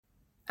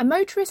A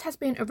motorist has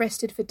been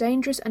arrested for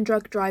dangerous and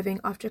drug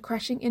driving after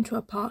crashing into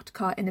a parked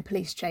car in a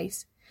police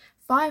chase.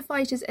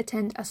 Firefighters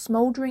attend as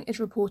smouldering is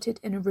reported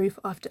in a roof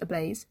after a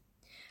blaze.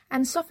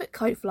 And Suffolk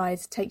kite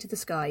flies take to the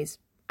skies.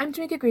 I'm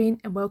Tamika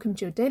Green and welcome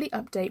to your daily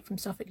update from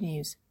Suffolk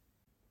News.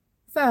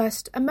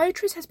 First, a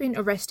motorist has been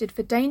arrested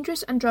for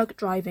dangerous and drug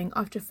driving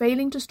after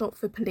failing to stop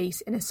for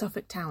police in a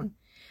Suffolk town.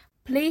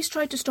 Police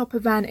tried to stop a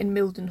van in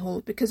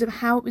Mildenhall because of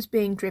how it was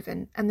being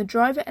driven, and the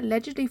driver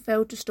allegedly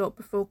failed to stop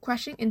before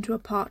crashing into a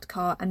parked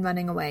car and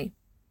running away.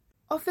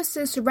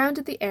 Officers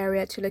surrounded the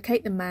area to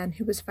locate the man,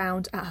 who was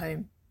found at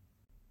home.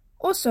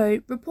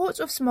 Also, reports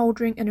of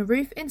smouldering in a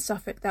roof in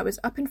Suffolk that was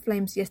up in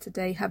flames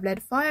yesterday have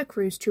led fire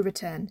crews to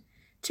return.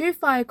 2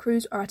 fire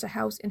crews are at a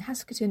house in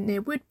Haskerton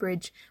near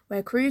Woodbridge,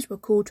 where crews were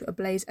called to a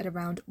blaze at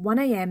around 1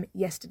 a.m.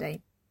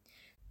 yesterday.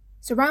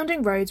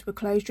 Surrounding roads were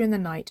closed during the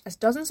night as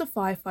dozens of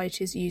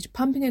firefighters used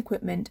pumping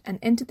equipment and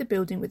entered the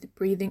building with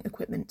breathing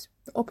equipment.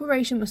 The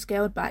operation was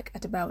scaled back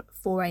at about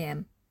 4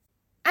 a.m.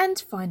 And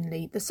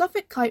finally, the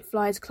Suffolk Kite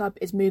Flyers Club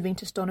is moving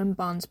to Stonham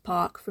Barns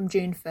Park from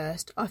June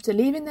 1st after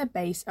leaving their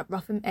base at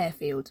Rougham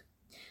Airfield.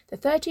 The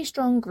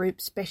 30-strong group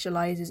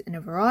specialises in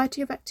a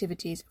variety of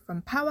activities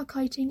from power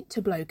kiting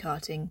to blow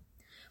karting.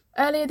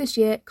 Earlier this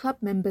year, club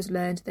members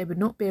learned they would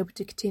not be able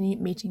to continue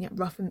meeting at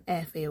Rougham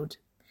Airfield.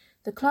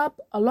 The club,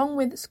 along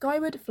with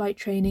Skyward Flight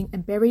Training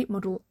and Berry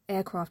Model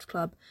Aircraft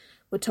Club,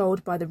 were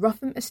told by the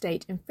Rougham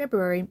estate in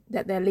February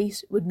that their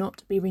lease would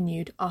not be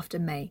renewed after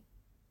May.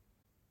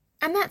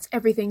 And that's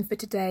everything for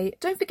today.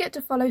 Don't forget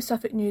to follow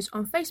Suffolk News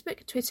on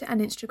Facebook, Twitter and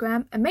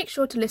Instagram, and make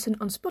sure to listen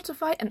on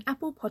Spotify and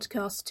Apple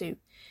Podcasts too.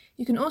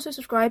 You can also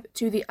subscribe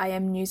to the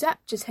IM News app.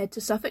 Just head to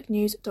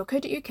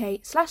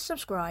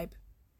suffolknews.co.uk/subscribe.